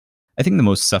I think the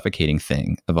most suffocating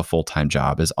thing of a full-time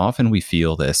job is often we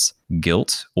feel this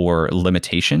guilt or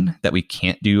limitation that we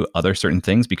can't do other certain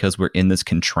things because we're in this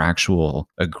contractual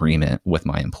agreement with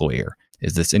my employer.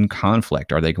 Is this in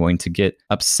conflict? Are they going to get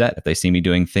upset if they see me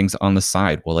doing things on the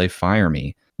side? Will they fire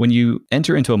me? When you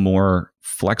enter into a more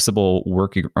flexible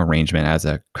work arrangement as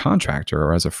a contractor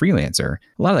or as a freelancer,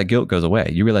 a lot of that guilt goes away.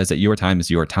 You realize that your time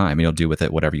is your time and you'll do with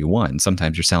it whatever you want.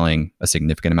 Sometimes you're selling a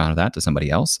significant amount of that to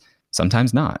somebody else,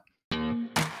 sometimes not.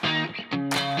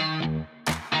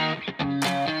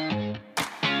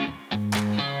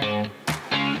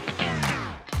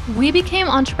 We became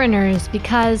entrepreneurs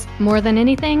because, more than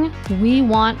anything, we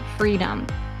want freedom.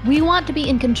 We want to be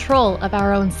in control of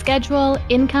our own schedule,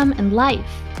 income, and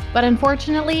life. But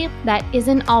unfortunately, that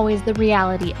isn't always the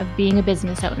reality of being a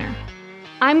business owner.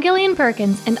 I'm Gillian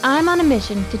Perkins, and I'm on a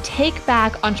mission to take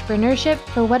back entrepreneurship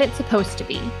for what it's supposed to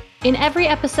be. In every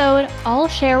episode, I'll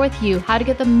share with you how to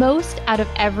get the most out of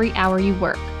every hour you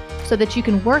work, so that you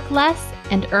can work less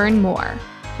and earn more.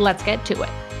 Let's get to it.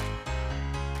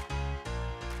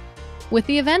 With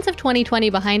the events of 2020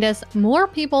 behind us, more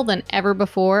people than ever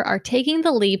before are taking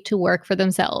the leap to work for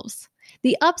themselves.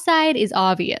 The upside is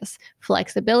obvious: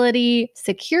 flexibility,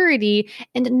 security,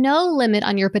 and no limit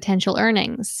on your potential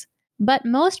earnings. But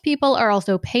most people are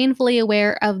also painfully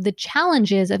aware of the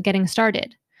challenges of getting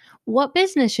started. What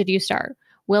business should you start?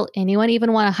 Will anyone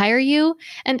even want to hire you?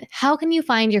 And how can you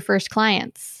find your first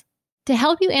clients? To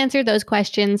help you answer those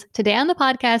questions, today on the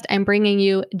podcast, I'm bringing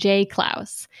you Jay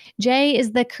Clouse. Jay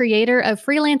is the creator of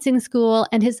Freelancing School,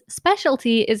 and his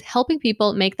specialty is helping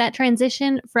people make that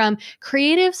transition from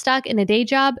creative stuck in a day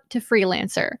job to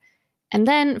freelancer, and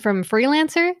then from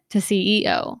freelancer to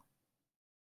CEO.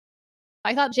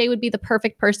 I thought Jay would be the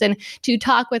perfect person to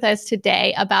talk with us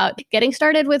today about getting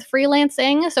started with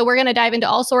freelancing. So we're going to dive into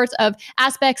all sorts of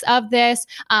aspects of this,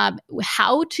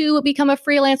 how to become a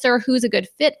freelancer, who's a good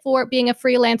fit for being a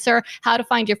freelancer, how to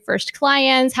find your first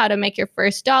clients, how to make your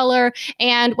first dollar,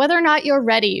 and whether or not you're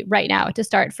ready right now to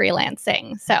start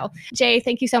freelancing. So Jay,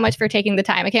 thank you so much for taking the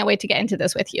time. I can't wait to get into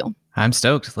this with you. I'm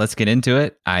stoked. Let's get into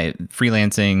it.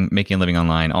 Freelancing, making a living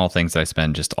online, all things that I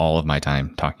spend just all of my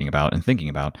time talking about and thinking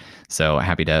about. So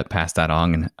happy to pass that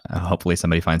on, and hopefully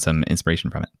somebody finds some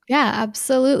inspiration from it. Yeah,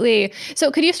 absolutely.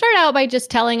 So could you start out by just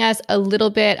telling us a little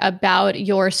bit about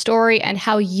your story and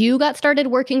how you got started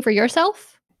working for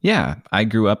yourself? Yeah, I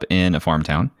grew up in a farm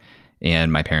town,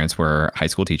 and my parents were high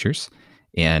school teachers,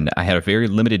 and I had a very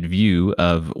limited view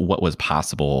of what was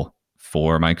possible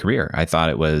for my career. I thought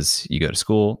it was, you go to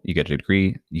school, you get a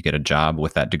degree, you get a job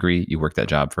with that degree, you work that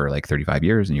job for like 35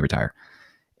 years and you retire.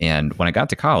 And when I got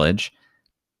to college,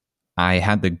 I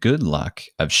had the good luck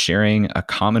of sharing a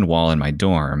common wall in my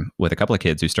dorm with a couple of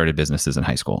kids who started businesses in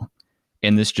high school.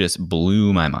 And this just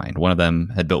blew my mind. One of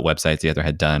them had built websites, the other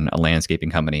had done a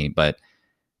landscaping company, but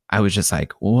I was just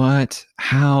like, what?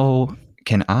 How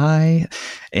can I?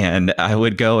 And I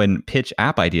would go and pitch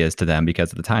app ideas to them because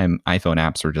at the time, iPhone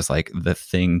apps were just like the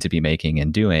thing to be making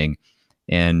and doing.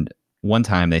 And one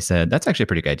time they said, that's actually a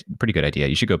pretty good idea.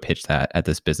 You should go pitch that at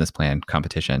this business plan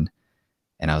competition.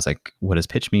 And I was like, what does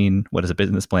pitch mean? What is a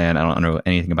business plan? I don't know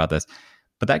anything about this.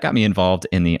 But that got me involved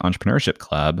in the entrepreneurship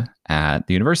club at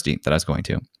the university that I was going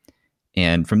to.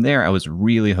 And from there, I was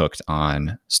really hooked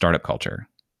on startup culture.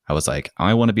 I was like,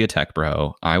 I want to be a tech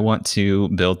bro. I want to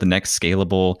build the next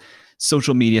scalable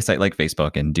social media site like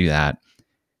Facebook and do that.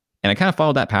 And I kind of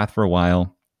followed that path for a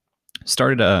while.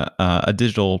 Started a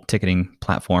digital ticketing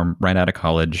platform right out of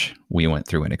college. We went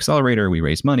through an accelerator. We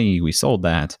raised money. We sold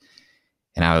that.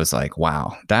 And I was like,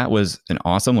 wow, that was an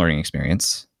awesome learning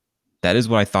experience. That is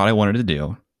what I thought I wanted to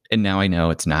do. And now I know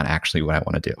it's not actually what I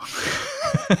want to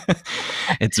do.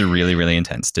 It's really, really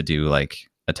intense to do like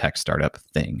a tech startup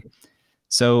thing.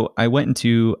 So I went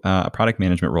into a product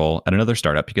management role at another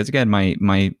startup because, again,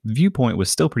 my viewpoint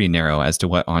was still pretty narrow as to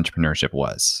what entrepreneurship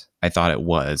was. I thought it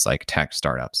was like tech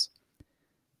startups.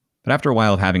 But after a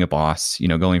while of having a boss,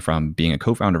 going from being a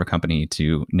co-founder of a company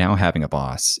to now having a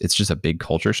boss, it's just a big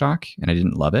culture shock, and I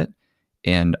didn't love it.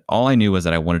 And all I knew was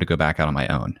that I wanted to go back out on my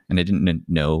own, and I didn't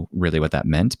know really what that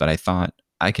meant, but I thought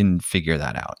I can figure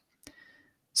that out.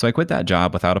 So I quit that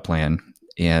job without a plan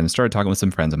and started talking with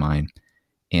some friends of mine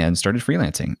and started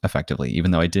freelancing effectively, even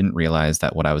though I didn't realize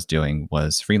that what I was doing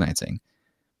was freelancing.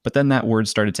 But then that word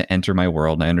started to enter my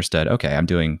world, and I understood, okay, I'm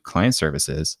doing client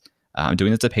services. I'm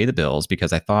doing this to pay the bills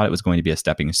because I thought it was going to be a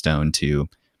stepping stone to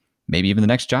maybe even the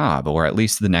next job or at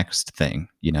least the next thing.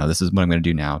 This is what I'm going to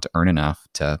do now to earn enough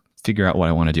to figure out what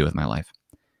I want to do with my life.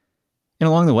 And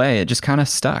along the way, it just kind of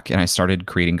stuck. And I started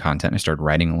creating content. I started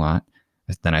writing a lot.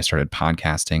 Then I started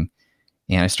podcasting.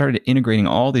 And I started integrating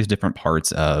all these different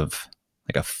parts of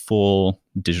like a full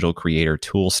digital creator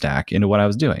tool stack into what I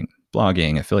was doing: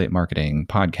 blogging, affiliate marketing,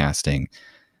 podcasting,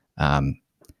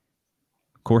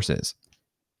 courses.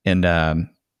 And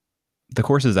the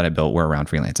courses that I built were around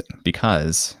freelancing,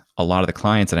 because a lot of the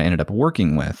clients that I ended up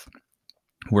working with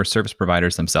were service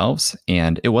providers themselves.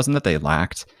 And it wasn't that they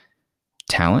lacked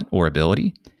talent or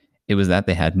ability. It was that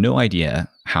they had no idea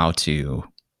how to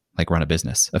like run a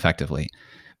business effectively,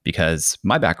 because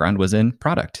my background was in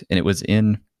product and it was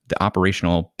in the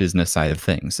operational business side of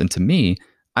things. And to me,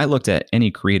 I looked at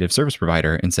any creative service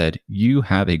provider and said, you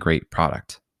have a great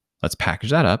product. Let's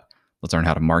package that up. Let's learn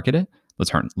how to market it.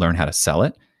 Let's learn how to sell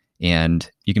it. And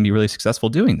you can be really successful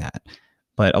doing that.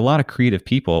 But a lot of creative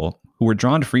people who were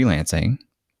drawn to freelancing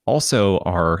also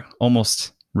are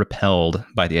almost repelled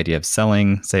by the idea of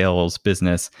selling, sales,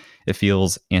 business. It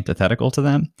feels antithetical to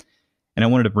them. And I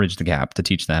wanted to bridge the gap to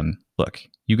teach them, look,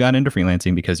 you got into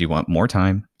freelancing because you want more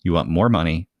time, you want more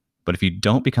money. But if you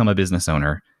don't become a business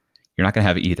owner, you're not going to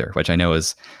have either, which I know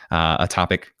is a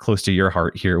topic close to your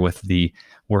heart here with the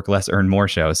Work Less, Earn More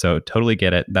show. So totally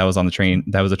get it. That was on the train.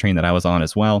 That was a train that I was on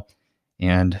as well.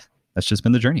 And that's just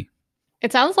been the journey.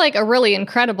 It sounds like a really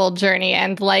incredible journey,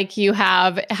 and like you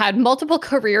have had multiple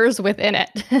careers within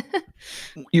it.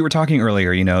 You were talking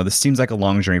earlier, this seems like a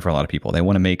long journey for a lot of people. They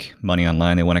want to make money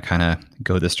online. They want to kind of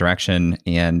go this direction.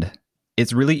 And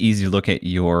it's really easy to look at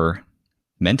your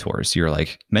mentors, your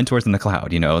like mentors in the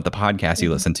cloud, the podcasts you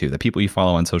listen to, the people you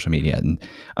follow on social media, and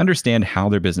understand how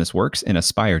their business works and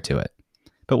aspire to it.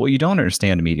 But what you don't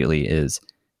understand immediately is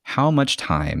how much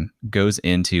time goes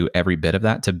into every bit of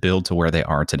that to build to where they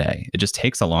are today. It just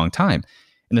takes a long time.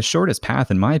 And the shortest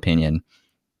path, in my opinion,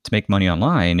 to make money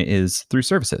online is through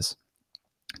services.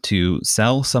 To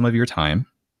sell some of your time,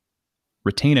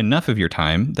 retain enough of your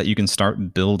time that you can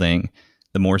start building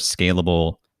the more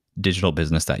scalable digital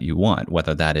business that you want,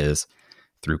 whether that is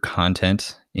through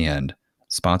content and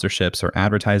sponsorships or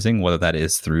advertising, whether that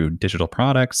is through digital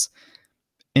products.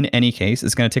 In any case,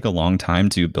 it's going to take a long time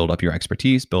to build up your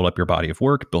expertise, build up your body of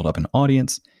work, build up an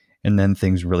audience, and then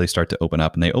things really start to open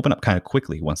up. And they open up kind of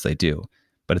quickly once they do.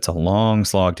 But it's a long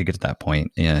slog to get to that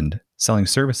point. And selling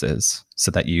services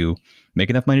so that you make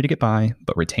enough money to get by,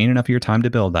 but retain enough of your time to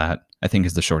build that, I think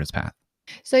is the shortest path.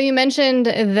 So you mentioned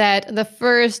that the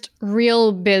first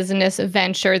real business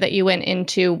venture that you went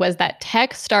into was that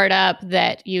tech startup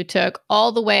that you took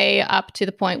all the way up to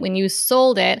the point when you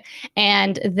sold it,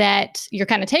 and that your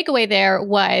kind of takeaway there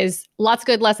was lots of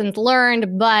good lessons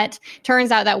learned, but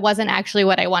turns out that wasn't actually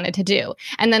what I wanted to do.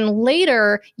 And then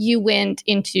later you went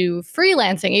into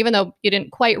freelancing, even though you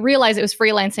didn't quite realize it was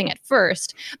freelancing at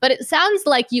first. But it sounds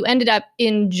like you ended up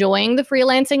enjoying the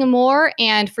freelancing more,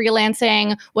 and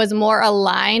freelancing was more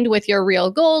aligned with your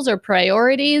real goals or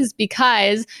priorities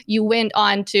because you went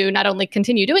on to not only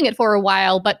continue doing it for a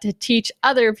while, but to teach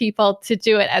other people to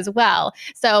do it as well.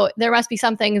 So there must be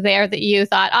something there that you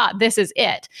thought, this is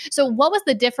it. So what was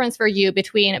the difference for you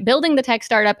between building the tech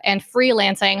startup and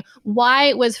freelancing?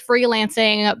 Why was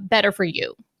freelancing better for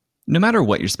you? No matter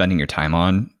what you're spending your time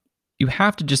on, you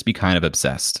have to just be kind of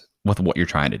obsessed with what you're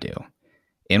trying to do.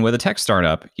 And with a tech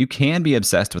startup, you can be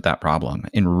obsessed with that problem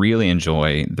and really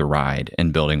enjoy the ride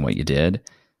and building what you did.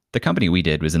 The company we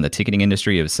did was in the ticketing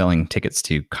industry of selling tickets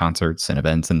to concerts and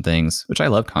events and things, which I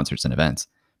love concerts and events,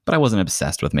 but I wasn't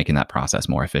obsessed with making that process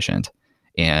more efficient.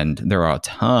 And there are a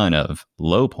ton of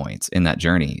low points in that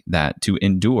journey that to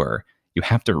endure, you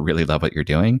have to really love what you're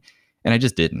doing. And I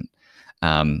just didn't.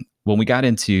 When we got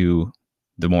into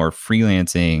the more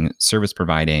freelancing, service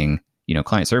providing,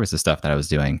 client services stuff that I was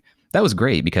doing, that was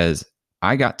great because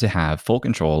I got to have full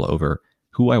control over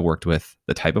who I worked with,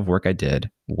 the type of work I did,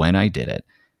 when I did it.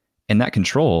 And that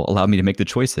control allowed me to make the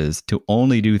choices to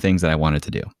only do things that I wanted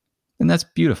to do. And that's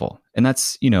beautiful. And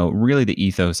that's, really the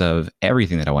ethos of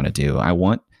everything that I want to do. I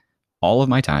want all of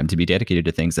my time to be dedicated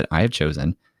to things that I have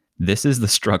chosen. This is the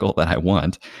struggle that I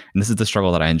want. And this is the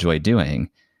struggle that I enjoy doing.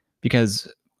 Because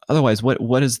otherwise,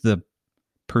 what is the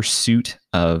pursuit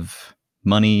of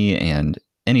money and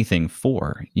anything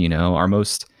for? Our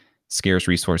most scarce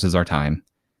resource is our time.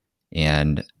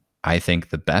 And I think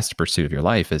the best pursuit of your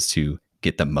life is to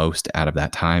get the most out of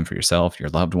that time for yourself, your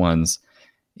loved ones.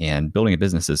 And building a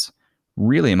business is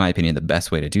really, in my opinion, the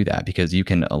best way to do that because you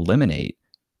can eliminate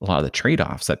a lot of the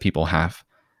trade-offs that people have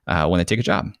when they take a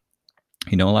job.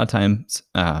 A lot of times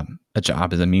a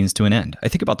job is a means to an end. I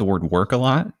think about the word work a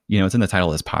lot. It's in the title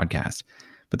of this podcast.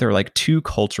 But there are like two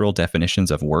cultural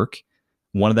definitions of work.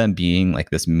 One of them being like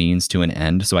this means to an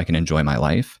end so I can enjoy my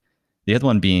life. The other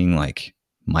one being like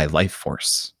my life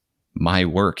force. My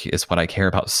work is what I care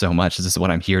about so much. This is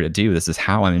what I'm here to do. This is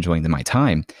how I'm enjoying my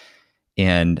time.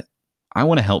 And I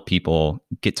want to help people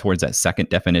get towards that second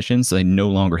definition so they no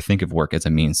longer think of work as a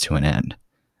means to an end,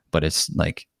 but it's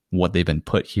like what they've been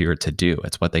put here to do.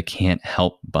 It's what they can't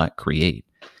help but create.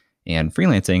 And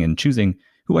freelancing and choosing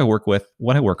who I work with,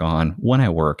 what I work on, when I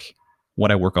work,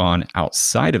 what I work on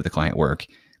outside of the client work,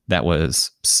 that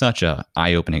was such a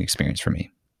eye-opening experience for me.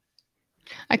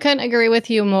 I couldn't agree with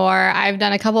you more. I've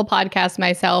done a couple podcasts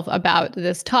myself about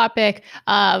this topic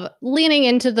of leaning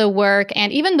into the work.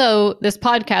 And even though this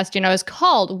podcast, is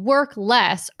called Work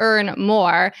Less, Earn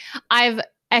More,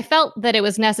 I felt that it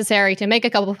was necessary to make a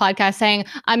couple of podcasts saying,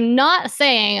 I'm not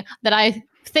saying that I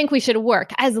think we should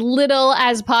work as little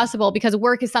as possible because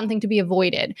work is something to be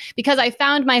avoided. Because I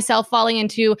found myself falling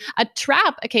into a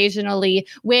trap occasionally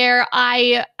where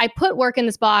I put work in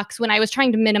this box when I was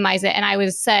trying to minimize it. And I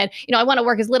said, I want to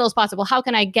work as little as possible. How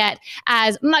can I get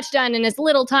as much done in as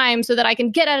little time so that I can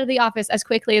get out of the office as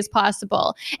quickly as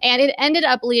possible? And it ended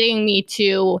up leading me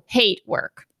to hate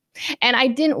work. And I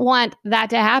didn't want that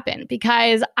to happen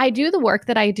because I do the work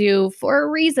that I do for a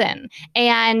reason.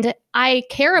 And I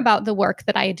care about the work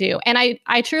that I do. And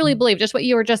I truly believe, just what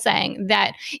you were just saying,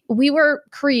 that we were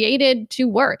created to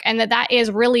work and that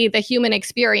is really the human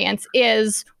experience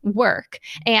is work.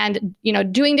 And,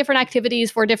 doing different activities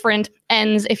for different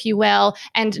ends, if you will,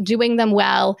 and doing them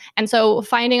well. And so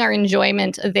finding our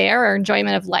enjoyment there, our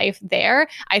enjoyment of life there,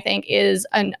 I think is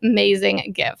an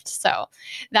amazing gift. So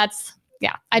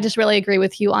yeah, I just really agree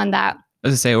with you on that.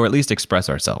 As I say, or at least express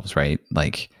ourselves, right?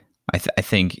 Like, I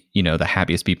think, the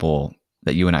happiest people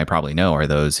that you and I probably know are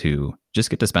those who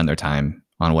just get to spend their time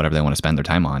on whatever they want to spend their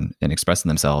time on and expressing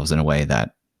themselves in a way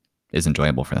that is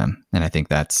enjoyable for them. And I think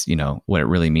that's, what it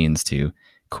really means to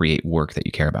create work that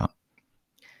you care about.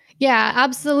 Yeah,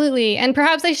 absolutely. And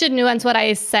perhaps I should nuance what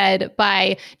I said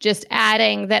by just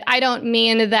adding that I don't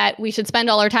mean that we should spend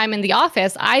all our time in the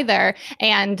office either.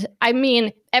 And I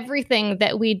mean, everything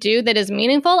that we do that is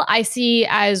meaningful, I see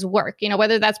as work,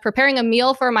 whether that's preparing a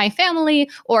meal for my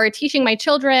family or teaching my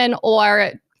children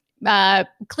or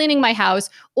cleaning my house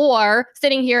or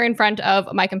sitting here in front of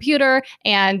my computer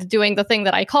and doing the thing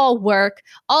that I call work.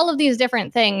 All of these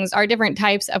different things are different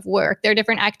types of work. They're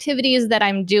different activities that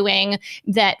I'm doing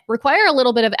that require a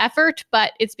little bit of effort,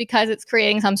 but it's because it's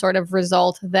creating some sort of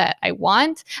result that I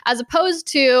want, as opposed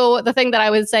to the thing that I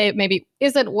would say maybe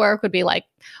isn't work would be like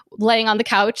laying on the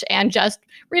couch and just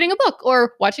reading a book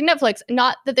or watching Netflix.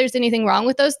 Not that there's anything wrong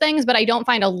with those things, but I don't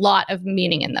find a lot of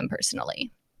meaning in them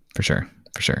personally. For sure.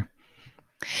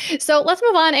 So let's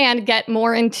move on and get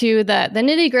more into the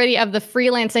nitty gritty of the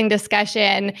freelancing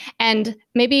discussion and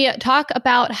maybe talk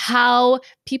about how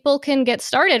people can get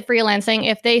started freelancing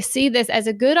if they see this as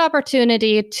a good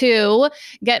opportunity to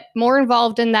get more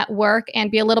involved in that work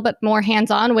and be a little bit more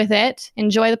hands-on with it,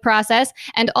 enjoy the process,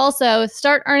 and also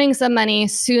start earning some money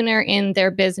sooner in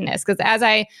their business. Because as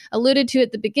I alluded to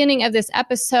at the beginning of this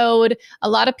episode, a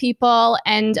lot of people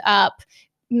end up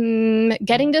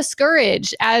getting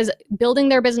discouraged as building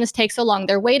their business takes so long.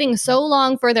 They're waiting so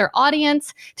long for their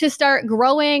audience to start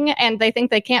growing, and they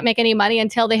think they can't make any money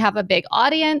until they have a big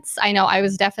audience. I know I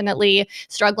was definitely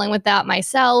struggling with that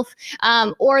myself.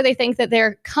 Or they think that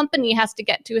their company has to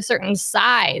get to a certain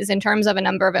size in terms of a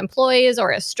number of employees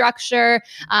or a structure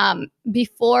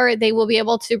before they will be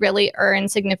able to really earn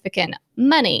significant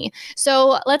money.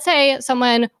 So let's say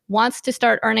someone wants to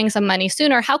start earning some money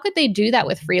sooner. How could they do that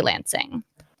with freelancing?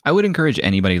 I would encourage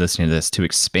anybody listening to this to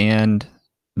expand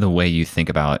the way you think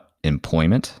about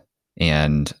employment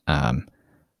and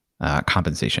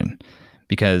compensation.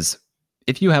 Because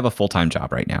if you have a full-time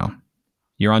job right now,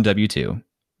 you're on W-2,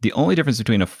 the only difference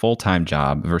between a full-time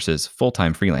job versus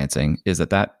full-time freelancing is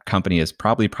that company is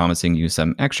probably promising you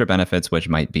some extra benefits, which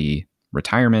might be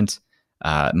retirement,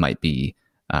 might be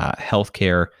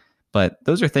healthcare. But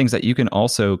those are things that you can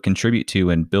also contribute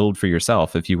to and build for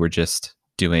yourself if you were just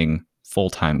doing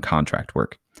full-time contract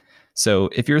work. So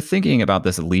if you're thinking about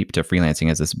this leap to freelancing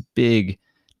as this big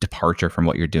departure from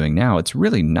what you're doing now, it's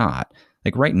really not.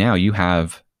 Like right now, you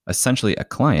have essentially a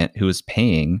client who is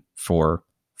paying for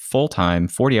full-time,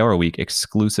 40-hour-a-week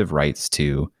exclusive rights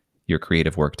to your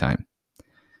creative work time.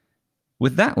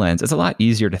 With that lens, it's a lot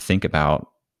easier to think about,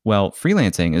 well,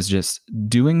 freelancing is just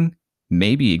doing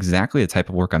maybe exactly the type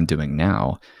of work I'm doing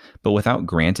now, but without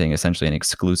granting essentially an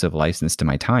exclusive license to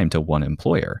my time to one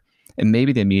employer. And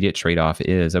maybe the immediate trade-off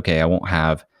is, okay, I won't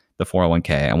have the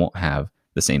 401k, I won't have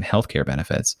the same healthcare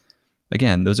benefits.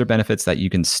 Again, those are benefits that you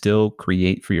can still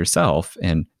create for yourself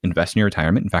and invest in your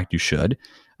retirement. In fact, you should.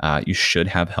 You should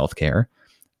have healthcare.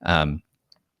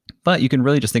 But you can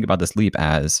really just think about this leap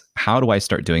as, how do I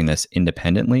start doing this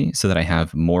independently so that I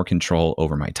have more control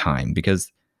over my time? Because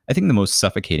I think the most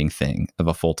suffocating thing of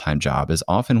a full-time job is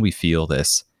often we feel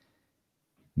this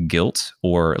guilt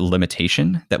or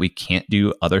limitation that we can't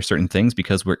do other certain things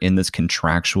because we're in this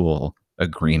contractual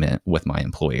agreement with my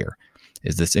employer.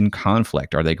 Is this in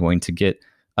conflict? Are they going to get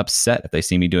upset if they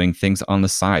see me doing things on the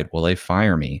side? Will they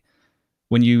fire me?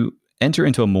 When you enter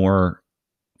into a more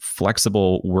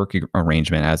flexible work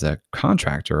arrangement as a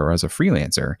contractor or as a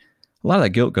freelancer, a lot of that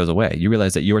guilt goes away. You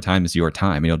realize that your time is your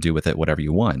time and you'll do with it whatever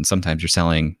you want. Sometimes you're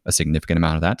selling a significant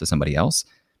amount of that to somebody else,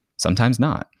 sometimes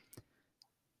not.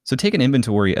 So take an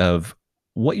inventory of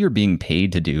what you're being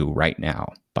paid to do right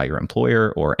now by your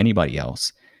employer or anybody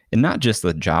else, and not just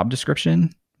the job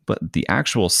description, but the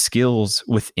actual skills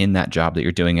within that job that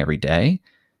you're doing every day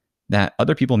that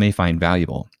other people may find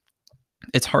valuable.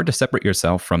 It's hard to separate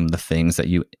yourself from the things that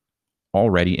you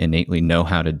already innately know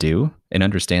how to do and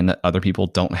understand that other people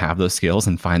don't have those skills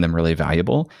and find them really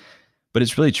valuable. But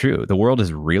it's really true. The world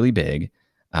is really big.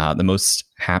 The most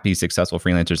happy, successful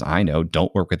freelancers I know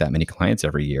don't work with that many clients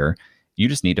every year. You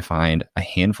just need to find a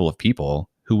handful of people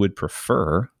who would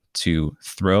prefer to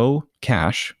throw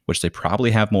cash, which they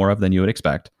probably have more of than you would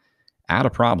expect, at a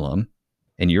problem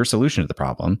and your solution to the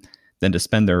problem than to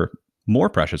spend their more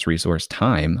precious resource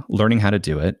time learning how to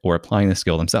do it or applying the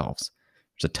skill themselves.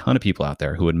 There's a ton of people out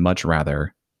there who would much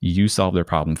rather you solve their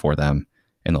problem for them,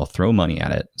 and they'll throw money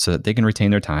at it so that they can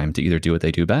retain their time to either do what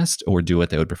they do best or do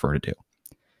what they would prefer to do.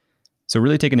 So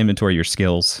really take an inventory of your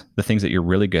skills, the things that you're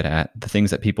really good at, the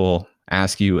things that people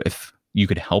ask you if you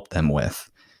could help them with.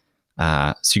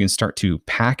 So you can start to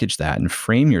package that and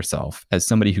frame yourself as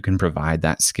somebody who can provide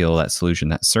that skill, that solution,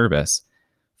 that service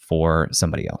for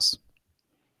somebody else.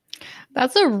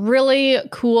 That's a really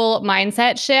cool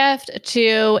mindset shift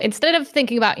to, instead of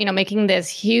thinking about, making this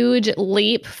huge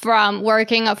leap from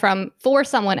working for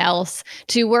someone else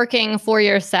to working for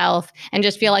yourself and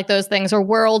just feel like those things are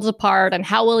worlds apart. And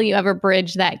how will you ever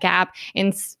bridge that gap?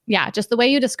 And just the way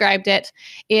you described it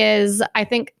is, I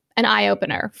think, an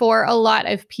eye-opener for a lot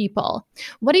of people.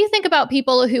 What do you think about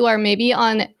people who are maybe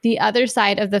on the other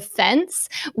side of the fence,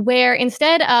 where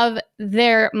instead of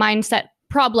their mindset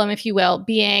problem, if you will,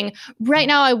 being right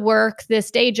now I work this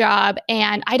day job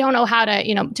and I don't know how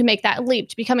to make that leap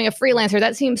to becoming a freelancer.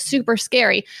 That seems super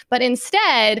scary. But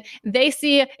instead, they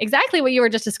see exactly what you were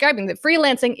just describing, that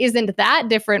freelancing isn't that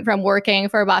different from working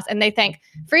for a boss. And they think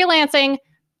freelancing,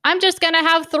 I'm just going to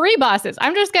have 3 bosses.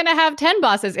 I'm just going to have 10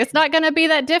 bosses. It's not going to be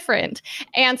that different.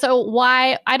 And so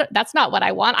that's not what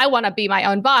I want. I want to be my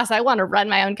own boss. I want to run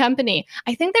my own company.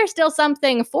 I think there's still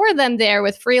something for them there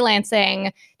with freelancing.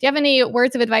 Do you have any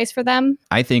words of advice for them?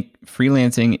 I think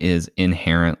freelancing is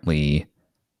inherently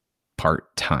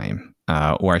part-time,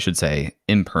 or I should say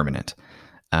impermanent.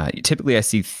 Typically, I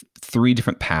see 3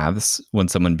 different paths when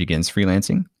someone begins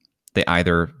freelancing. They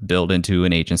either build into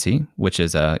an agency, which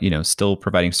is still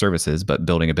providing services, but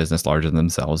building a business larger than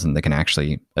themselves, and they can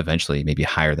actually eventually maybe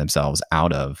hire themselves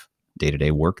out of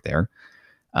day-to-day work there.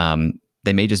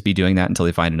 They may just be doing that until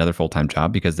they find another full-time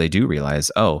job because they do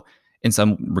realize, in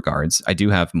some regards, I do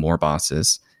have more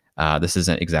bosses. This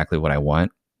isn't exactly what I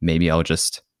want. Maybe I'll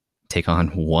just take on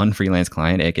one freelance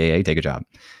client, aka take a job.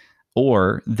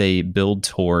 Or they build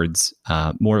towards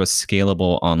more of a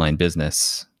scalable online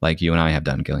business like you and I have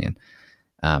done, Gillian.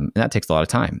 And that takes a lot of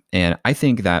time. And I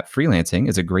think that freelancing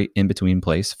is a great in-between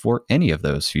place for any of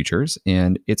those futures,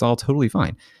 and it's all totally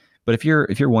fine. But if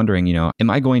you're wondering, am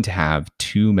I going to have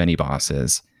too many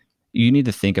bosses? You need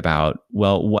to think about,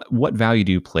 what value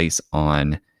do you place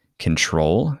on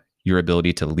control, your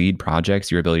ability to lead projects,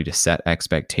 your ability to set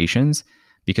expectations?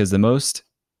 Because the most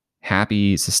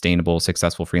happy, sustainable,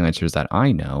 successful freelancers that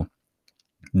I know,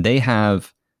 they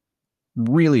have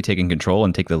really taken control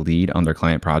and take the lead on their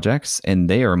client projects, and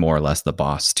they are more or less the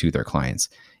boss to their clients.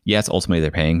 Yes, ultimately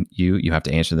they're paying you. You have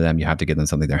to answer to them. You have to give them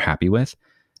something they're happy with.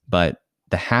 But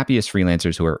the happiest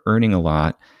freelancers who are earning a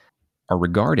lot are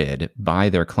regarded by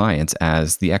their clients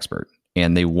as the expert,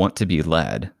 and they want to be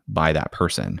led by that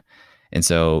person. And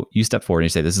so you step forward and you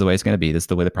say, this is the way it's going to be. This is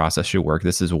the way the process should work.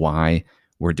 This is why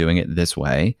we're doing it this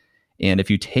way. And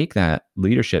if you take that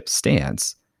leadership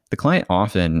stance, the client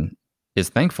often is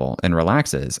thankful and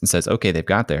relaxes and says, okay, they've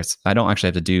got this. I don't actually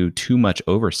have to do too much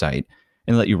oversight,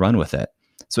 and let you run with it.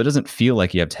 So it doesn't feel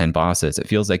like you have 10 bosses. It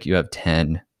feels like you have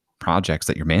 10 projects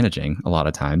that you're managing a lot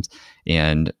of times,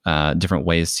 and different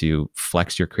ways to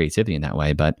flex your creativity in that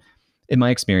way. But in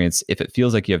my experience, if it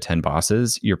feels like you have 10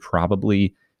 bosses, you're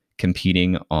probably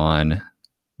competing on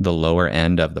the lower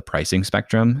end of the pricing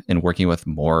spectrum and working with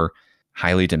more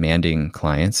highly demanding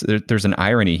clients. There's an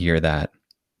irony here that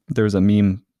there's a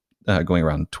meme going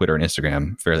around Twitter and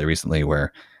Instagram fairly recently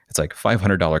where it's like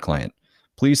 $500 client,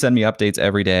 please send me updates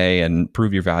every day and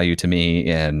prove your value to me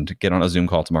and get on a Zoom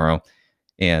call tomorrow.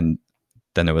 And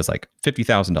then there was like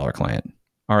 $50,000 client.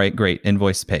 All right, great.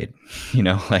 Invoice paid.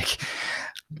 Like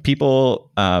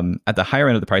people at the higher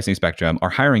end of the pricing spectrum are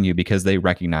hiring you because they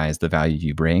recognize the value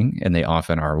you bring, and they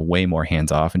often are way more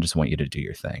hands off and just want you to do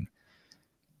your thing.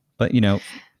 But,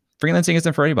 freelancing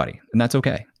isn't for anybody, and that's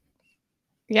okay.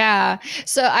 Yeah.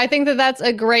 So I think that that's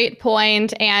a great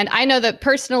point. And I know that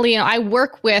personally, I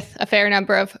work with a fair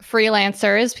number of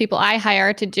freelancers, people I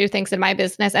hire to do things in my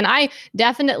business. And I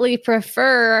definitely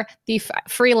prefer the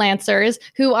freelancers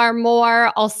who are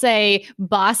more, I'll say,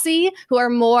 bossy, who are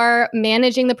more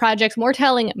managing the projects, more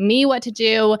telling me what to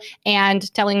do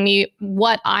and telling me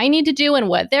what I need to do and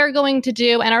what they're going to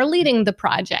do, and are leading the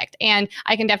project. And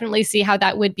I can definitely see how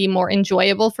that would be more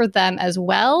enjoyable for them as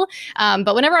well.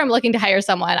 But whenever I'm looking to hire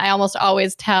someone, I almost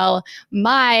always tell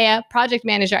my project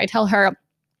manager, I tell her,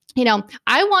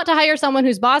 I want to hire someone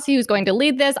who's bossy, who's going to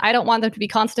lead this. I don't want them to be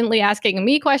constantly asking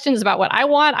me questions about what I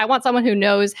want. I want someone who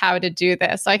knows how to do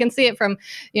this. So I can see it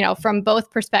from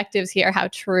both perspectives here, how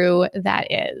true that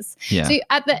is. Yeah. So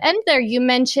at the end there, you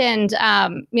mentioned,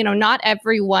 not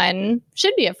everyone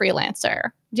should be a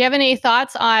freelancer. Do you have any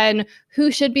thoughts on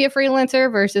who should be a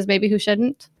freelancer versus maybe who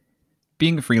shouldn't?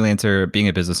 Being a freelancer, being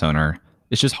a business owner,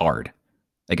 it's just hard.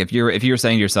 Like if you're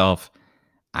saying to yourself,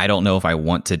 I don't know if I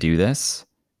want to do this,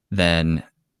 then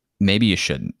maybe you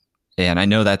shouldn't. And I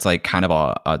know that's like kind of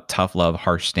a tough love,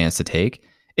 harsh stance to take.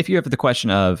 If you have the question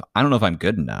of, I don't know if I'm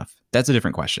good enough, that's a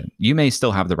different question. You may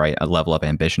still have the right level of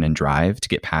ambition and drive to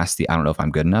get past the, I don't know if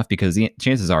I'm good enough, because the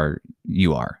chances are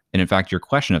you are. And in fact, your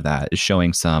question of that is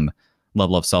showing some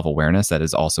level of self-awareness that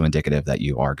is also indicative that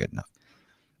you are good enough.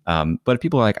 But if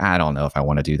people are like, I don't know if I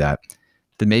want to do that,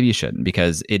 then maybe you shouldn't,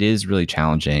 because it is really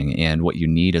challenging. And what you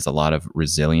need is a lot of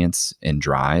resilience and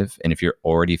drive. And if you're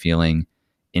already feeling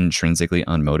intrinsically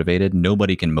unmotivated,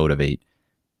 nobody can motivate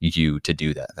you to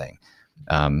do that thing.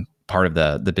 Part of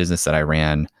the business that I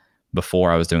ran before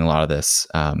I was doing a lot of this,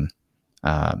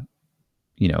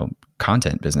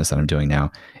 content business that I'm doing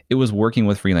now, it was working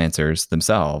with freelancers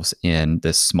themselves in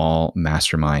this small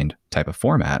mastermind type of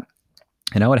format.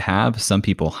 And I would have some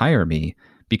people hire me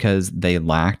because they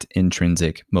lacked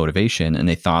intrinsic motivation, and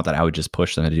they thought that I would just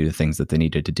push them to do the things that they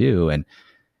needed to do. And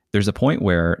there's a point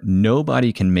where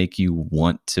nobody can make you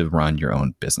want to run your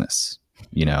own business.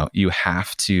 You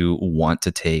have to want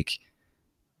to take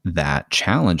that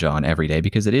challenge on every day,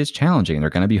 because it is challenging. There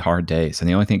are going to be hard days. And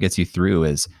the only thing that gets you through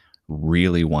is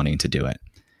really wanting to do it.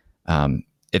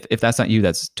 If that's not you,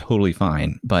 that's totally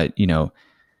fine. But,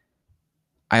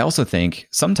 I also think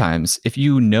sometimes if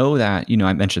you know that,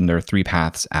 I mentioned there are 3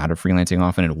 paths out of freelancing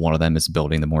often, and one of them is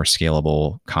building the more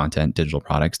scalable content, digital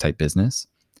products type business.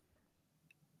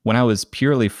 When I was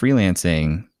purely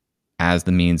freelancing as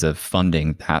the means of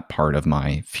funding that part of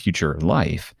my future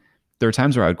life, there are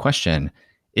times where I would question,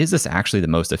 is this actually the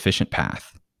most efficient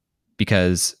path?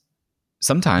 Because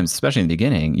sometimes, especially in the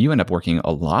beginning, you end up working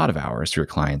a lot of hours for your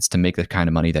clients to make the kind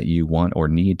of money that you want or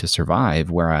need to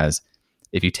survive. Whereas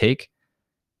if you take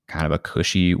kind of a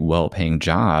cushy, well-paying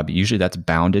job, usually that's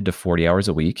bounded to 40 hours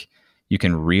a week. You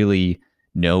can really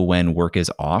know when work is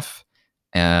off,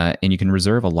 and you can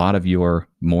reserve a lot of your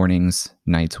mornings,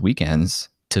 nights, weekends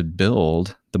to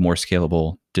build the more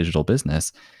scalable digital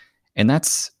business. And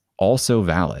that's also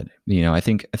valid. I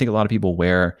think a lot of people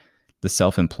wear the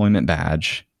self-employment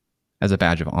badge as a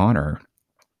badge of honor,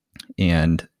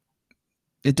 and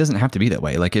it doesn't have to be that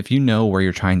way. Like if you know where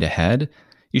you're trying to head,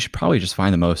 you should probably just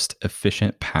find the most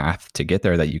efficient path to get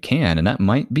there that you can. And that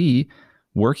might be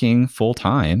working full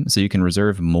time so you can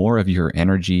reserve more of your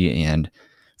energy and,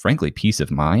 frankly, peace of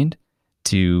mind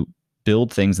to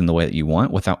build things in the way that you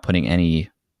want without putting any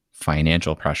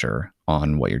financial pressure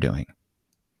on what you're doing.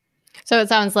 So it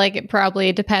sounds like it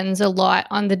probably depends a lot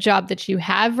on the job that you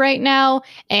have right now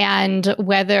and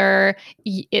whether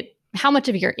how much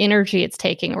of your energy it's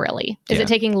taking, really. Is it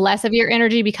taking less of your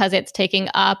energy because it's taking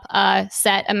up a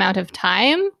set amount of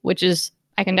time, which is,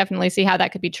 I can definitely see how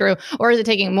that could be true. Or is it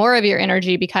taking more of your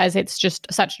energy because it's just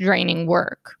such draining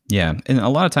work? Yeah. And a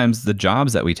lot of times the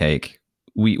jobs that we take,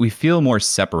 we feel more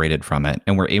separated from it,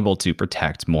 and we're able to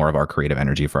protect more of our creative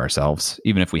energy for ourselves,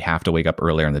 even if we have to wake up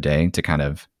earlier in the day to kind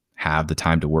of have the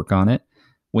time to work on it.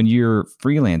 When you're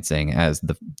freelancing as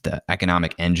the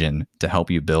economic engine to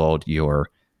help you build your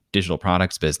digital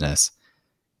products business,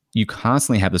 you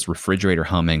constantly have this refrigerator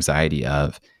hum anxiety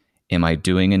of, am I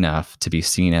doing enough to be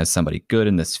seen as somebody good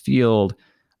in this field?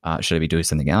 Should I be doing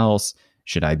something else?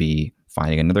 Should I be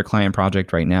finding another client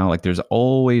project right now? Like there's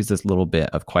always this little bit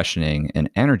of questioning and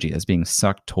energy that's being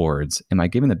sucked towards, am I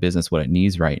giving the business what it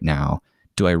needs right now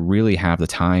do I really have the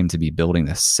time to be building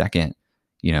the second,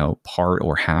 part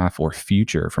or half or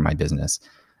future for my business?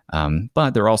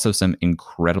 But there are also some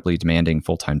incredibly demanding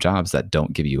full-time jobs that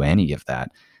don't give you any of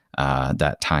that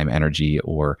time, energy,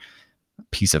 or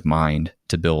peace of mind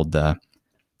to build the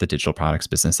digital products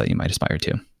business that you might aspire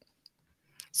to.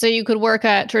 So you could work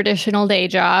a traditional day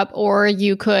job, or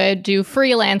you could do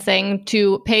freelancing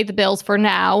to pay the bills for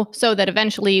now so that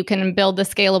eventually you can build the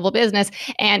scalable business.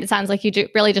 And it sounds like you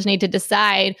really just need to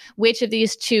decide which of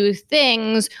these two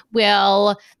things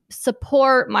will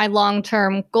support my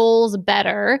long-term goals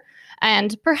better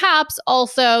and perhaps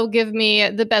also give me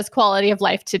the best quality of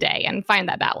life today, and find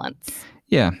that balance.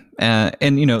 Yeah. And,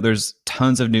 there's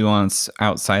tons of nuance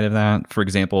outside of that. For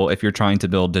example, if you're trying to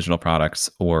build digital products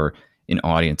or an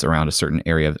audience around a certain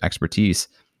area of expertise,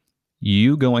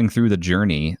 you going through the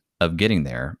journey of getting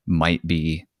there might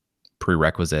be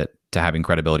prerequisite to having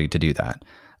credibility to do that.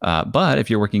 But if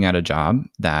you're working at a job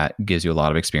that gives you a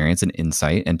lot of experience and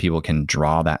insight, and people can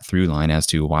draw that through line as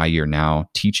to why you're now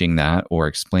teaching that or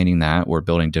explaining that or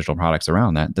building digital products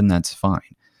around that, then that's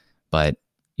fine. But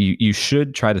you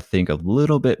should try to think a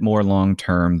little bit more long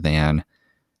term than,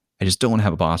 I just don't want to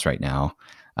have a boss right now,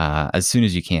 as soon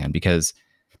as you can, because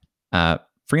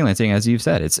freelancing, as you've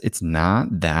said, it's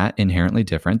not that inherently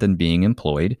different than being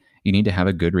employed. You need to have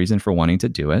a good reason for wanting to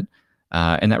do it.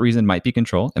 And that reason might be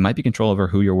control. It might be control over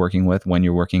who you're working with, when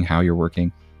you're working, how you're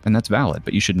working. And that's valid,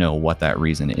 but you should know what that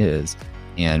reason is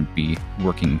and be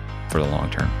working for the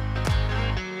long term.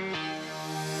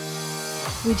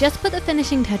 We just put the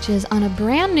finishing touches on a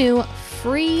brand new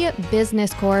free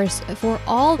business course for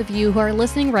all of you who are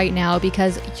listening right now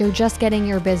because you're just getting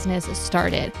your business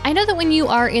started. I know that when you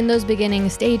are in those beginning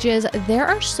stages, there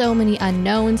are so many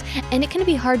unknowns, and it can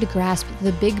be hard to grasp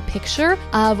the big picture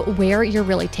of where you're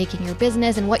really taking your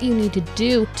business and what you need to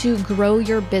do to grow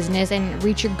your business and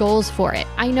reach your goals for it.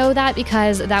 I know that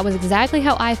because that was exactly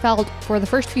how I felt for the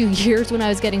first few years when I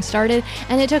was getting started,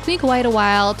 and it took me quite a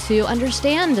while to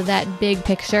understand that big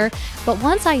picture. But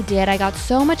once I did, I got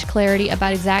so much clarity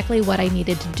about exactly what I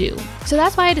needed to do. So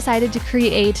that's why I decided to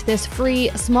create this free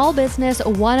Small Business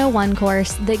 101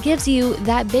 course that gives you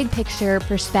that big picture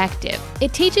perspective.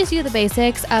 It teaches you the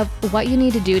basics of what you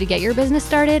need to do to get your business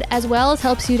started, as well as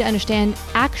helps you to understand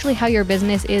actually how your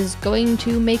business is going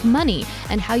to make money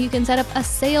and how you can set up a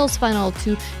sales funnel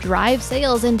to drive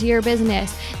sales into your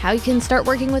business, how you can start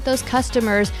working with those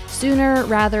customers sooner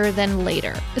rather than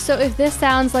later. So if this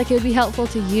sounds like it would be helpful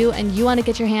to you and you want to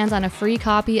get your hands on a free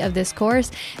copy of this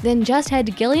course, then just head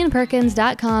to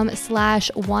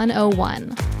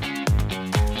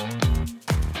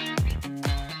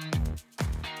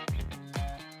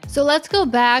GillianPerkins.com/101. So let's go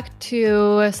back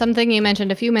to something you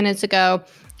mentioned a few minutes ago.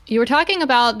 You were talking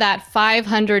about that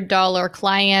 $500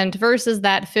 client versus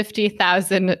that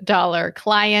 $50,000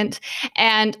 client.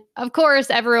 And of course,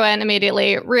 everyone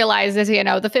immediately realizes, the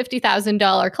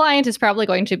 $50,000 client is probably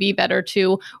going to be better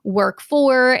to work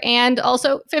for. And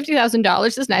also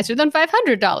 $50,000 is nicer than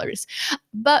 $500.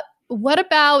 But what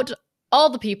about all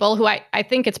the people who I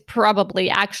think it's probably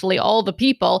actually all the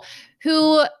people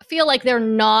who feel like they're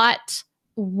not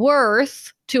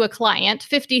worth to a client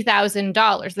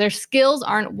 $50,000. Their skills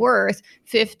aren't worth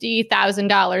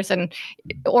 $50,000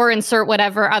 or insert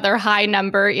whatever other high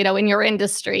number, in your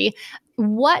industry.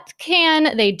 What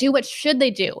can they do? What should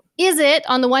they do? Is it,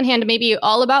 on the one hand, maybe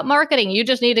all about marketing? You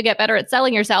just need to get better at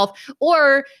selling yourself.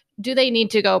 Or do they need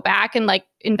to go back and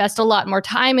invest a lot more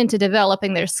time into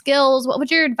developing their skills? What would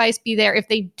your advice be there if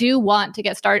they do want to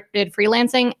get started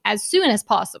freelancing as soon as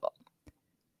possible?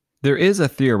 There is a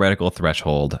theoretical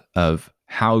threshold of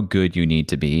how good you need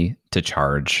to be to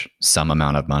charge some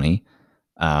amount of money.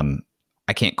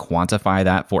 I can't quantify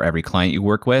that for every client you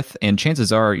work with, and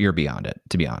chances are you're beyond it,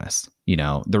 to be honest.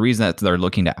 The reason that they're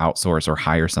looking to outsource or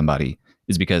hire somebody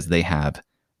is because they have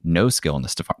no skill in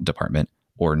this department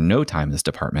or no time in this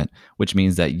department, which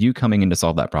means that you coming in to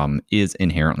solve that problem is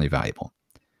inherently valuable.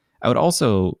 I would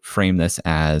also frame this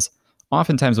as,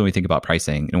 oftentimes when we think about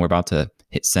pricing and we're about to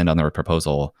hit send on the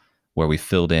proposal where we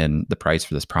filled in the price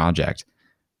for this project,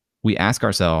 we ask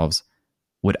ourselves,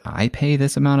 would I pay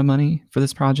this amount of money for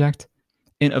this project?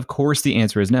 And of course the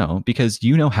answer is no, because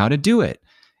you know how to do it.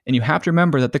 And you have to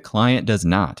remember that the client does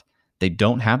not. They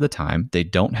don't have the time. They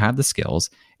don't have the skills.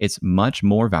 It's much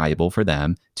more valuable for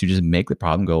them to just make the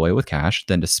problem go away with cash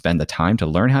than to spend the time to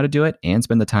learn how to do it and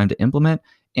spend the time to implement.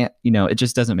 And, it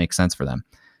just doesn't make sense for them.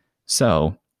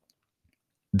 So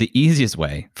the easiest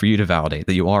way for you to validate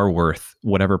that you are worth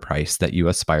whatever price that you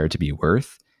aspire to be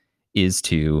worth is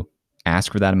to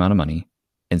ask for that amount of money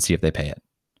and see if they pay it.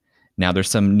 Now, there's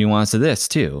some nuance to this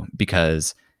too,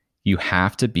 because you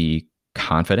have to be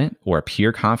confident or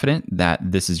appear confident that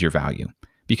this is your value,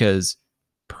 because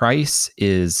price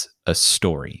is a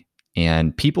story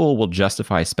and people will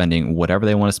justify spending whatever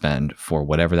they want to spend for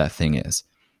whatever that thing is.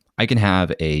 I can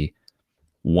have a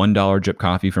 $1 drip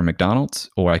coffee from McDonald's,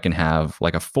 or I can have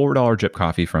like a $4 drip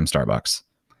coffee from Starbucks.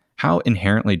 How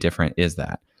inherently different is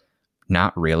that?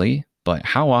 Not really, but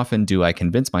how often do I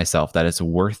convince myself that it's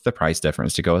worth the price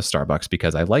difference to go with Starbucks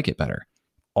because I like it better?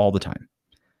 All the time.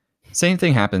 Same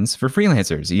thing happens for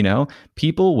freelancers.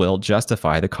 People will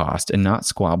justify the cost and not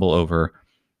squabble over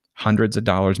hundreds of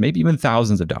dollars, maybe even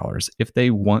thousands of dollars if they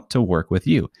want to work with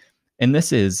you. And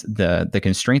this is the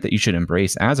constraint that you should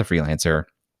embrace as a freelancer.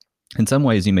 In some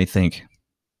ways, you may think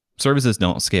services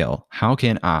don't scale. How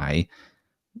can I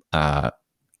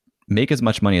make as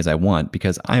much money as I want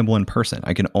because I'm one person?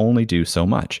 I can only do so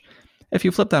much. If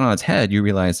you flip that on its head, you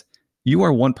realize you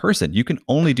are one person. You can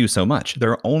only do so much.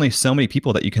 There are only so many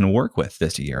people that you can work with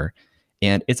this year.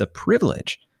 And it's a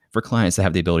privilege for clients to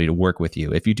have the ability to work with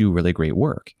you if you do really great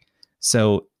work.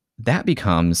 So that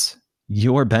becomes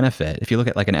your benefit. If you look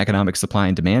at like an economic supply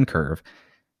and demand curve,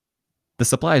 the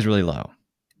supply is really low.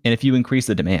 And if you increase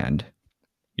the demand,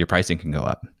 your pricing can go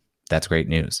up. That's great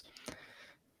news.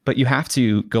 But you have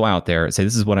to go out there and say,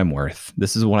 this is what I'm worth.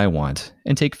 This is what I want,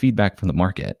 and take feedback from the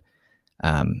market.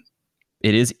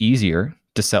 It is easier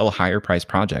to sell higher priced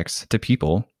projects to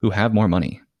people who have more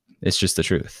money. It's just the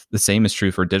truth. The same is true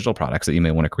for digital products that you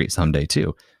may want to create someday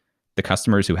too. The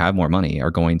customers who have more money are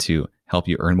going to help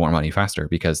you earn more money faster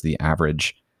because the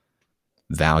average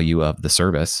value of the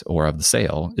service or of the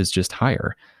sale is just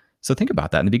higher. So think about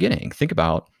that in the beginning. Think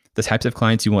about the types of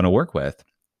clients you want to work with.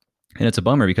 And it's a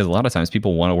bummer because a lot of times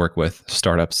people want to work with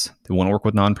startups. They want to work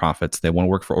with nonprofits. They want to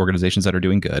work for organizations that are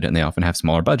doing good, and they often have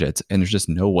smaller budgets. And there's just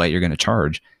no way you're going to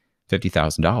charge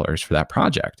 $50,000 for that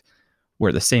project,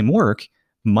 where the same work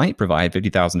might provide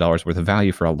 $50,000 worth of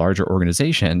value for a larger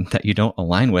organization that you don't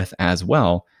align with as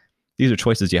well. These are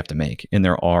choices you have to make. And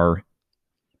there are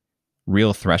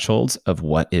real thresholds of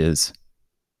what is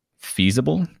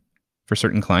feasible for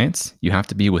certain clients. You have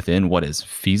to be within what is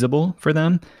feasible for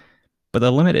them, but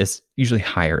the limit is usually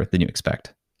higher than you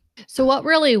expect. So what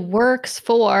really works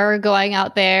for going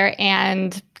out there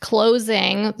and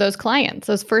closing those clients,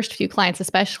 those first few clients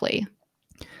especially?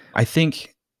 I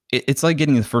think it's like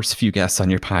getting the first few guests on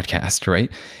your podcast, right?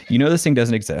 This thing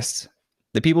doesn't exist.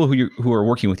 The people who are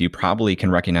working with you probably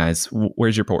can recognize,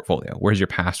 where's your portfolio? Where's your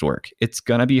past work? It's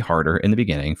going to be harder in the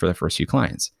beginning for the first few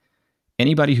clients.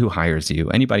 Anybody who hires you,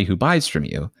 anybody who buys from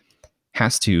you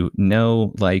has to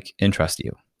know, like, and trust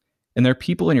you. And there are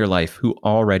people in your life who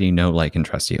already know, like, and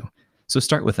trust you. So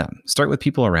start with them. Start with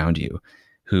people around you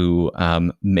who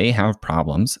may have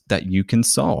problems that you can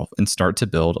solve, and start to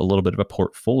build a little bit of a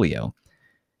portfolio.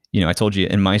 I told you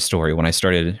in my story, when I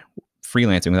started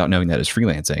freelancing without knowing that it's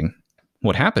freelancing,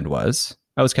 what happened was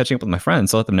I was catching up with my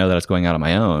friends to let them know that I was going out on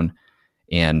my own,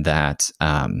 and that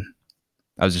I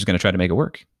was just going to try to make it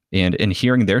work. And in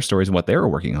hearing their stories and what they were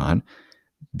working on,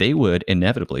 they would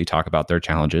inevitably talk about their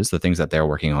challenges, the things that they're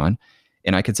working on.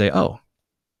 And I could say, oh,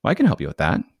 well, I can help you with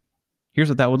that. Here's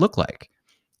what that would look like.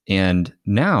 And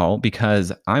now,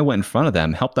 because I went in front of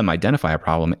them, helped them identify a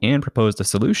problem and proposed a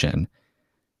solution,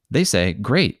 they say,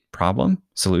 great, problem,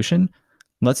 solution,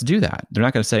 let's do that. They're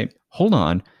not going to say, hold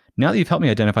on, now that you've helped me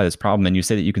identify this problem and you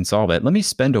say that you can solve it, let me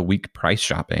spend a week price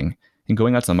shopping and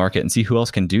going out to the market and see who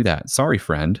else can do that. Sorry,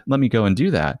 friend, let me go and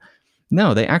do that.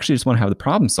 No, they actually just want to have the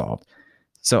problem solved.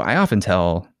 So I often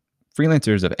tell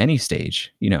freelancers of any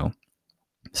stage,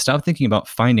 stop thinking about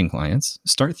finding clients,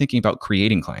 start thinking about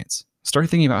creating clients, start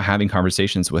thinking about having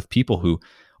conversations with people who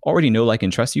already know, like,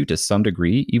 and trust you to some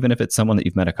degree, even if it's someone that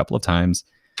you've met a couple of times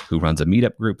who runs a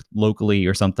meetup group locally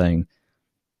or something.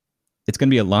 It's going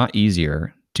to be a lot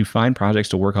easier to find projects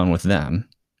to work on with them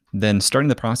than starting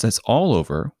the process all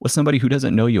over with somebody who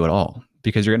doesn't know you at all,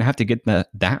 because you're going to have to get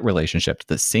that relationship to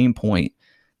the same point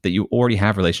that you already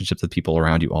have relationships with people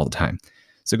around you all the time.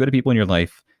 So go to people in your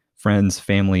life, friends,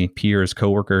 family, peers,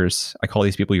 coworkers. I call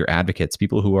these people your advocates,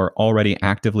 people who are already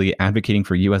actively advocating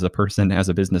for you as a person, as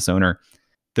a business owner.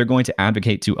 They're going to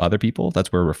advocate to other people.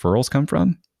 That's where referrals come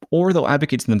from. Or they'll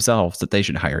advocate to themselves that they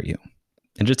should hire you.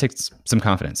 And just takes some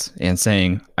confidence and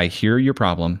saying, I hear your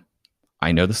problem.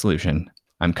 I know the solution.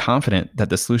 I'm confident that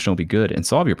the solution will be good and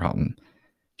solve your problem.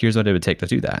 Here's what it would take to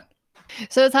do that.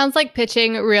 So it sounds like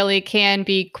pitching really can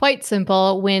be quite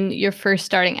simple when you're first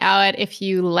starting out if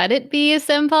you let it be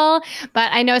simple. But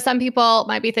I know some people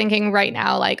might be thinking right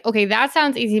now, like, okay, that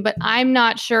sounds easy, but I'm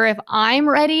not sure if I'm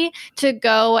ready to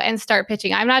go and start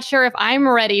pitching. I'm not sure if I'm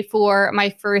ready for my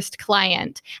first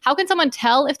client. How can someone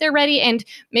tell if they're ready? And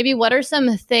maybe what are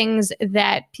some things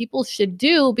that people should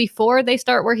do before they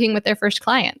start working with their first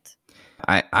client?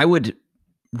 I would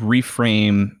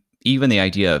reframe even the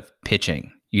idea of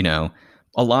pitching.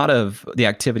 A lot of the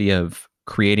activity of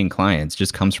creating clients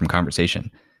just comes from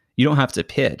conversation. You don't have to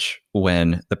pitch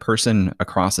when the person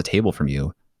across the table from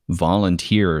you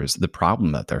volunteers the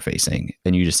problem that they're facing.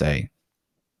 And you just say,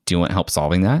 do you want help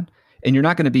solving that? And you're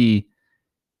not going to be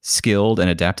skilled and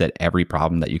adept at every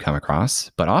problem that you come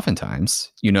across. But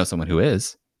oftentimes, you know someone who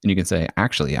is, and you can say,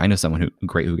 actually, I know someone who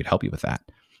could help you with that.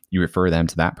 You refer them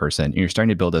to that person, and you're starting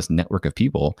to build this network of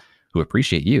people who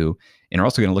appreciate you and are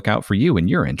also going to look out for you and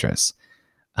your interests.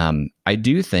 I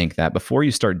do think that before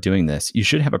you start doing this, you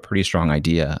should have a pretty strong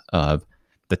idea of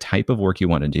the type of work you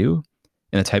want to do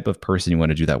and the type of person you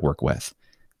want to do that work with.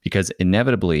 Because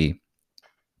inevitably,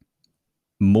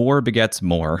 more begets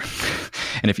more.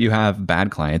 And if you have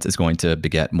bad clients, it's going to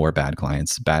beget more bad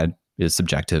clients. Bad is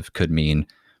subjective, could mean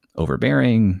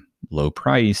overbearing, low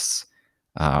price,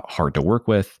 hard to work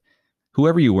with.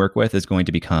 Whoever you work with is going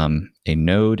to become a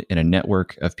node in a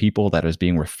network of people that is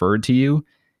being referred to you.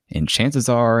 And chances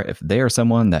are, if they are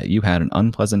someone that you had an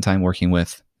unpleasant time working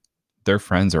with, their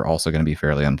friends are also going to be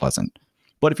fairly unpleasant.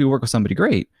 But if you work with somebody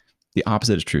great, the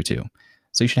opposite is true too.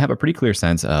 So you should have a pretty clear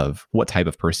sense of what type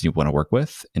of person you want to work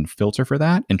with and filter for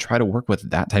that and try to work with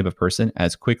that type of person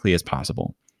as quickly as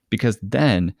possible. Because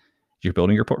then you're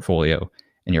building your portfolio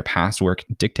and your past work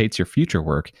dictates your future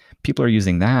work. People are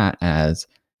using that as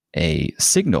a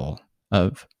signal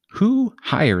of who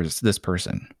hires this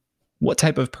person. What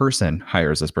type of person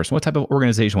hires this person? What type of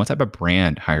organization, what type of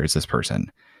brand hires this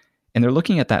person? And they're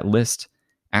looking at that list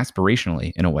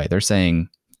aspirationally in a way. They're saying,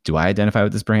 do I identify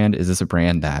with this brand? Is this a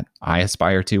brand that I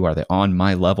aspire to? Are they on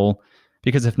my level?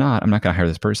 Because if not, I'm not going to hire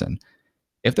this person.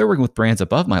 If they're working with brands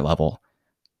above my level,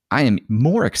 I am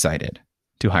more excited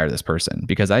to hire this person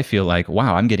because I feel like,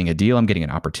 wow, I'm getting a deal. I'm getting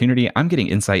an opportunity. I'm getting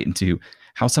insight into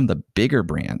how some of the bigger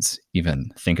brands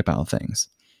even think about things.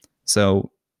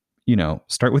 So,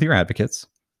 start with your advocates,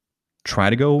 try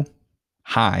to go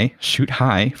high, shoot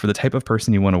high for the type of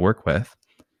person you want to work with,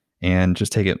 and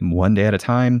just take it one day at a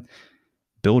time,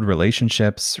 build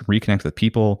relationships, reconnect with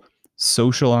people,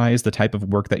 socialize the type of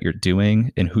work that you're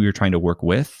doing and who you're trying to work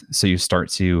with. So you start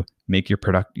to make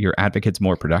your advocates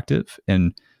more productive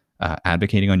and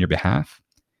advocating on your behalf.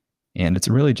 And it's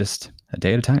really just a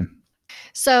day at a time.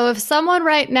 So if someone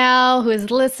right now who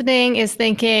is listening is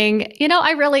thinking,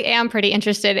 I really am pretty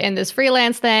interested in this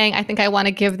freelance thing. I think I want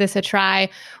to give this a try.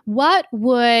 What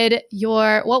would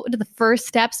the first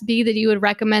steps be that you would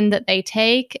recommend that they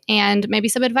take, and maybe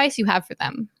some advice you have for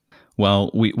them? Well,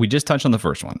 we just touched on the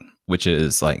first one, which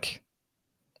is like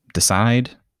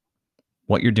decide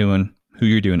what you're doing, who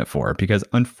you're doing it for, because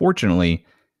unfortunately,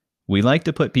 we like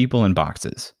to put people in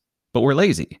boxes, but we're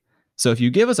lazy. So if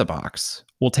you give us a box,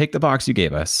 we'll take the box you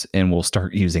gave us and we'll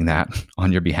start using that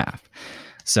on your behalf.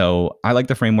 So I like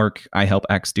the framework. I help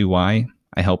X do Y.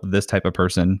 I help this type of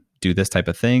person do this type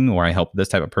of thing, or I help this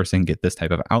type of person get this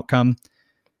type of outcome.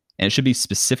 And it should be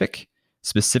specific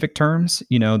terms.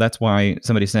 That's why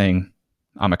somebody saying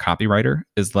I'm a copywriter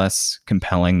is less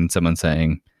compelling than someone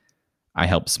saying I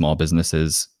help small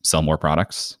businesses sell more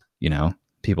products.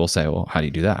 People say, well, how do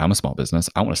you do that? I'm a small business.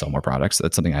 I want to sell more products.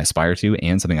 That's something I aspire to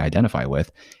and something I identify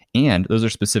with. And those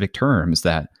are specific terms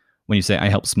that when you say I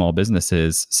help small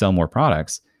businesses sell more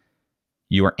products,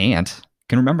 your aunt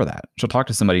can remember that. She'll talk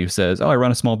to somebody who says, oh, I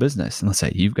run a small business. And let's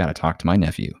say, you've got to talk to my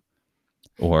nephew.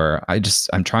 Or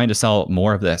I'm trying to sell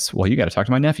more of this. Well, you got to talk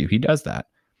to my nephew. He does that.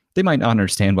 They might not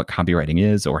understand what copywriting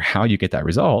is or how you get that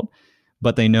result,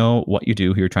 but they know what you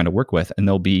do, who you're trying to work with. And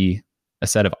there'll be a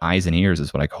set of eyes and ears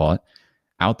is what I call it,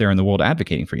 out there in the world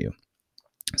advocating for you.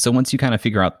 So once you kind of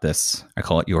figure out this, I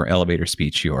call it your elevator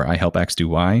speech, your I help X do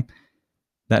Y,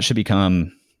 that should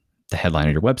become the headline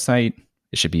of your website.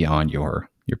 It should be on your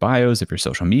bios of your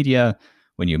social media.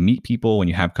 When you meet people, when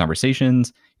you have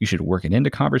conversations, you should work it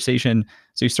into conversation.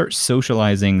 So you start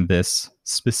socializing this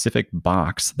specific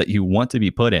box that you want to be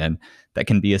put in that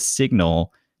can be a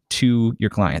signal to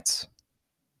your clients.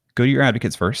 Go to your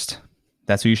advocates first.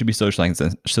 That's who you should be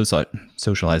socializing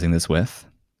this with.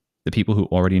 The people who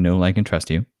already know, like, and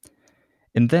trust you.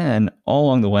 And then all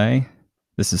along the way,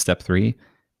 this is step 3,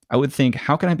 I would think,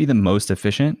 how can I be the most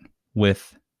efficient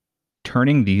with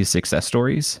turning these success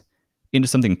stories into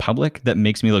something public that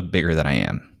makes me look bigger than I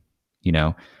am?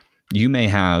 You may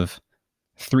have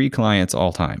 3 clients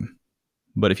all time,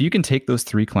 but if you can take those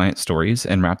 3 client stories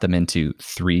and wrap them into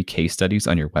 3 case studies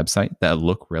on your website that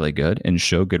look really good and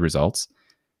show good results,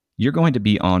 you're going to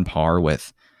be on par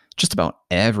with just about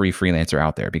every freelancer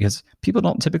out there, because people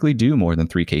don't typically do more than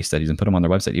 3 case studies and put them on their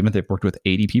website, even if they've worked with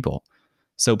 80 people.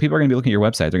 So people are going to be looking at your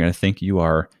website. They're going to think you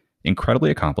are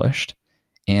incredibly accomplished,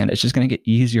 and it's just going to get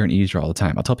easier and easier all the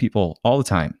time. I'll tell people all the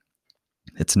time,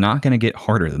 it's not going to get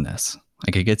harder than this.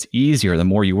 Like, it gets easier the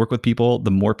more you work with people, the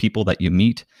more people that you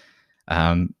meet.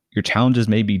 Your challenges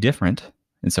may be different,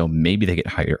 and so maybe they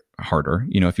get harder.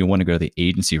 You know, if you want to go the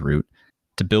agency route,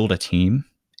 to build a team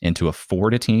and to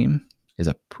afford a team is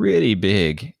a pretty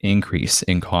big increase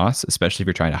in costs, especially if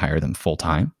you're trying to hire them full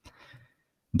time.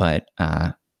 But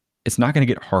it's not going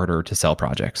to get harder to sell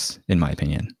projects, in my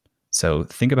opinion. So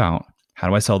think about, how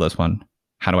do I sell this one?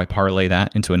 How do I parlay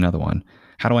that into another one?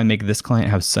 How do I make this client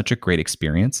have such a great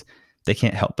experience? They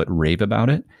can't help but rave about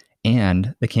it,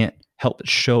 and they can't help but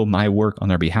show my work on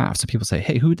their behalf. So people say,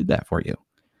 hey, who did that for you?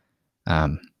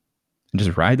 And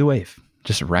just ride the wave.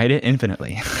 Just ride it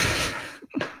infinitely.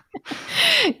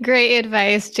 Great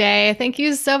advice, Jay. Thank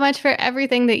you so much for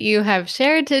everything that you have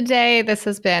shared today. This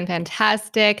has been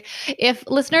fantastic. If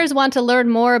listeners want to learn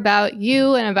more about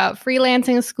you and about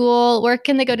freelancing school, where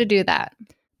can they go to do that?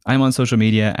 I'm on social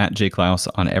media at jklaus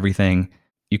on everything.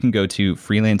 You can go to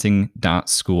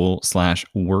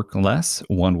freelancing.school/workless,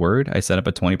 one word. I set up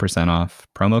a 20% off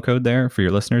promo code there for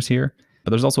your listeners here. But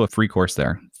there's also a free course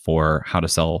there for how to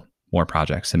sell more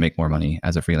projects and make more money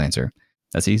as a freelancer.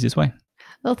 That's the easiest way.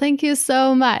 Well, thank you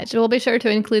so much. We'll be sure to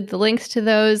include the links to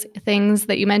those things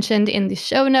that you mentioned in the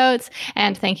show notes.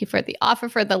 And thank you for the offer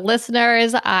for the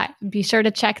listeners. Be sure to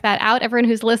check that out, everyone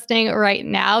who's listening right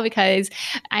now, because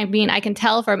I can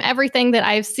tell from everything that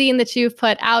I've seen that you've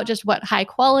put out just what high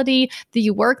quality the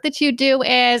work that you do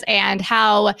is, and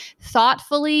how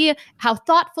thoughtful you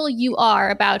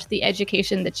are about the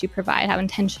education that you provide, how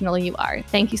intentional you are.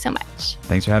 Thank you so much.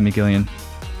 Thanks for having me, Gillian.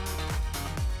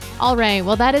 All right,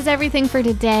 well, that is everything for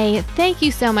today. Thank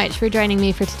you so much for joining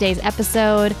me for today's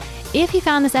episode. If you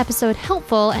found this episode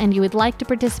helpful and you would like to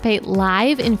participate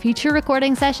live in future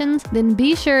recording sessions, then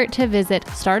be sure to visit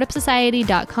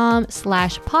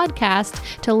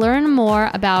startupsociety.com/podcast to learn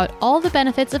more about all the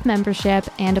benefits of membership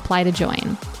and apply to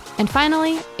join. And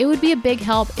finally, it would be a big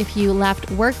help if you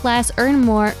left Work Less, Earn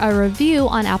More a review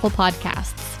on Apple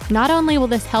Podcasts. Not only will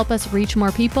this help us reach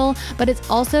more people, but it's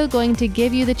also going to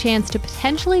give you the chance to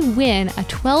potentially win a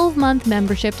 12-month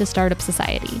membership to Startup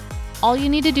Society. All you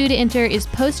need to do to enter is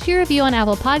post your review on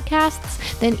Apple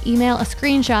Podcasts, then email a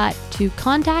screenshot to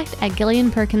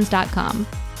contact@gillianperkins.com.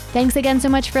 Thanks again so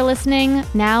much for listening.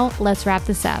 Now let's wrap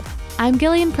this up. I'm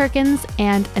Gillian Perkins,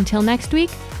 and until next week,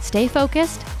 stay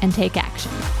focused and take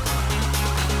action.